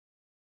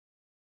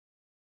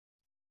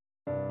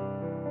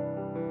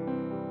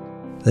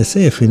They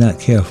say if you're not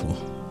careful,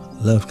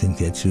 love can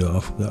get you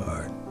off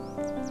guard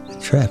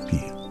and trap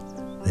you.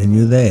 Then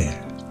you're there,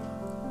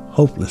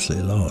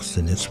 hopelessly lost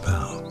in its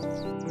power.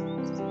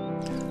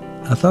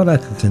 I thought I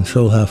could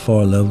control how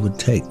far love would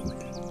take me,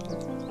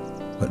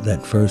 but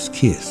that first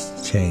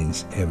kiss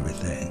changed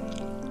everything.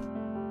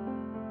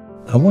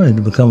 I wanted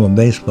to become a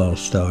baseball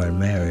star and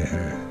marry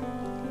her,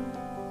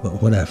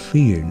 but what I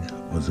feared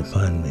was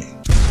upon me.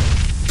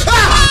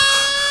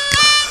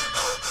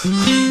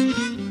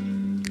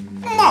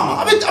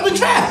 Mama, I've been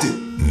drafted.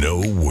 No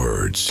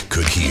words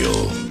could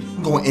heal.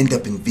 I'm gonna end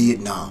up in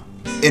Vietnam,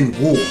 in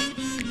war.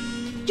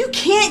 You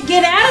can't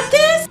get out of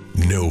this?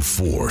 No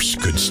force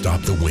could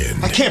stop the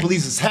wind. I can't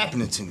believe this is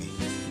happening to me.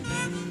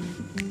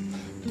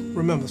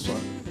 Remember,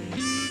 son,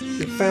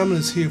 your family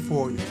is here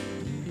for you.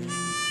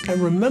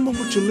 And remember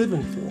what you're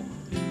living for.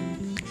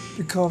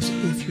 Because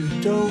if you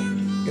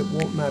don't, it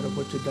won't matter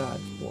what you died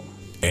for.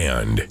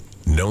 And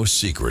no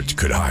secret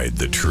could hide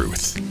the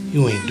truth.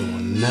 You ain't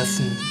doing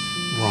nothing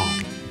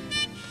wrong.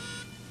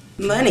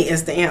 Money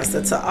is the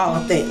answer to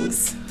all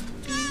things.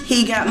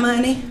 He got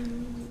money,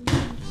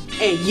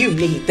 and you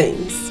need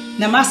things.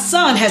 Now, my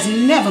son has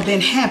never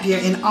been happier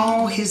in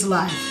all his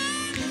life.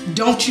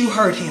 Don't you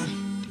hurt him.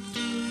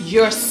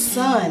 Your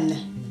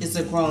son is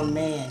a grown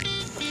man.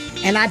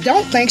 And I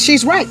don't think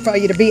she's right for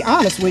you, to be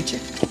honest with you.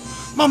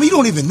 Mama, you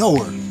don't even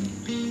know her.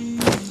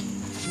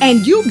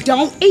 And you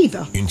don't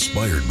either.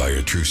 Inspired by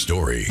a true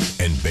story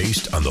and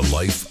based on the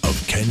life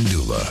of Ken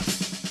Dula,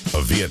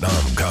 a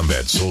Vietnam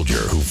combat soldier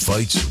who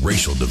fights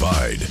racial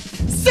divide.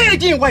 Say it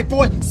again, white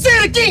boy. Say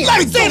it again.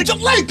 Let it go, Joe.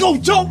 Let it go,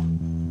 Joe.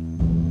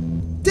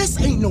 This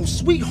ain't no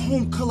sweet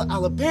home color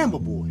Alabama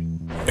boy.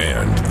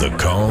 And the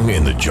Kong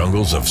in the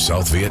jungles of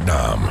South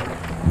Vietnam.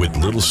 With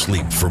little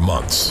sleep for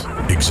months,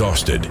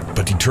 exhausted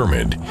but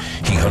determined,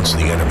 he hunts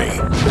the enemy.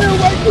 Stay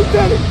away,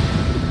 Lieutenant.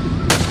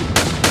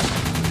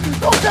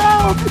 Go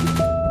down.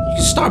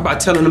 You start by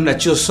telling him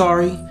that you're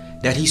sorry,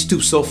 that he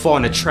stooped so far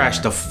in the trash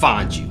to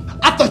find you.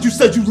 I thought you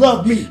said you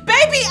loved me.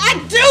 Baby,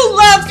 I do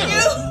love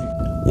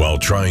you! While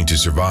trying to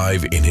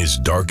survive in his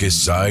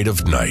darkest side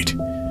of night,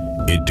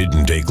 it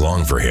didn't take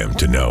long for him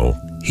to know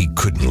he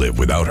couldn't live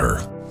without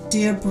her.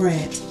 Dear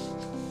Brett,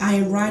 I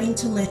am writing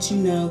to let you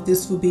know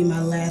this will be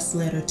my last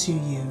letter to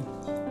you.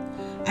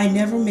 I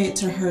never meant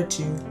to hurt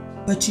you,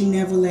 but you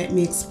never let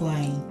me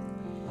explain.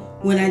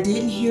 When I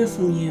didn't hear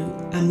from you,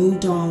 I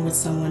moved on with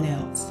someone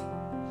else.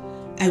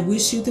 I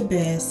wish you the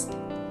best,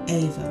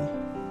 Ava.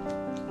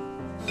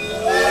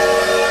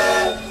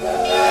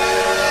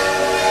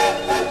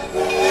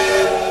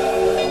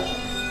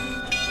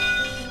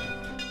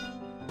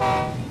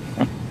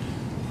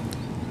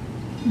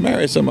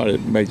 Marry somebody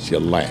that makes you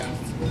laugh.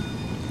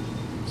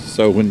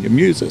 So when your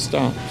music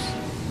stops,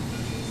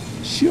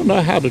 she'll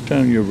know how to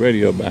turn your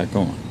radio back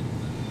on.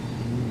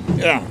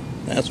 Yeah,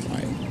 that's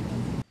right.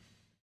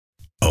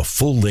 A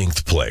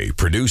full-length play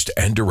produced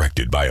and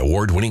directed by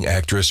award-winning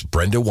actress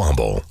Brenda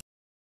Womble.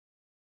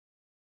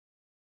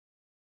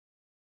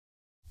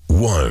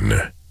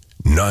 One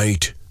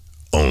night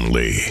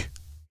only.